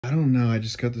don't know. I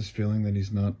just got this feeling that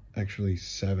he's not actually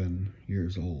 7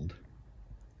 years old.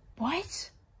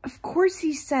 What? Of course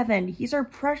he's 7. He's our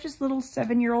precious little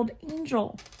 7-year-old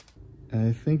angel.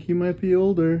 I think he might be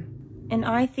older. And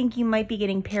I think you might be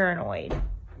getting paranoid.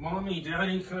 Mommy,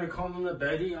 Daddy, can I come in the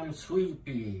beddy? I'm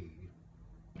sleepy.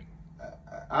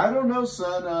 I don't know,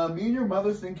 son. Me and your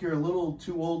mother think you're a little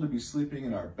too old to be sleeping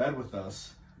in our bed with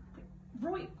us.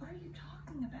 Roy, what are you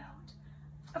talking about?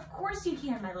 Of course you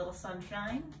can, my little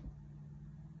sunshine.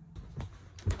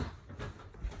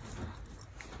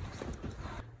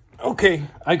 Okay,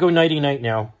 I go nighty-night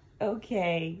now.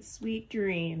 Okay, sweet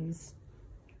dreams.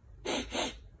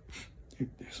 You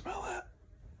smell that?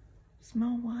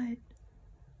 Smell what?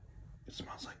 It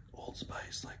smells like Old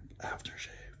Spice, like aftershave.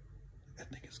 I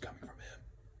think it's coming from him.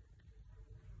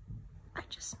 I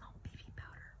just smell baby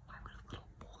powder. Why would a little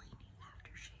boy need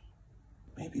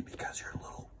aftershave? Maybe because your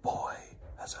little boy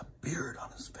has a beard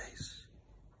on his face.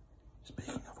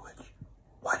 Speaking of which,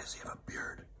 why does he have a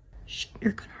beard? Shh,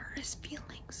 you're gonna hurt his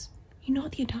feelings. You know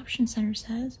what the adoption center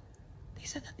says? They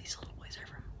said that these little boys are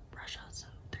from Russia, so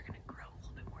they're gonna grow a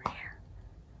little bit more hair.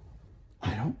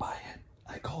 I don't buy it.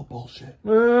 I call bullshit.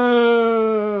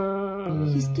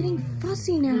 He's getting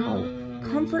fussy now.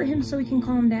 Comfort him so he can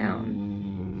calm down.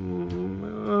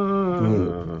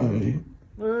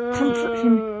 Comfort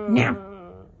him now.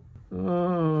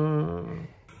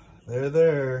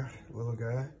 There, little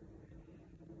guy.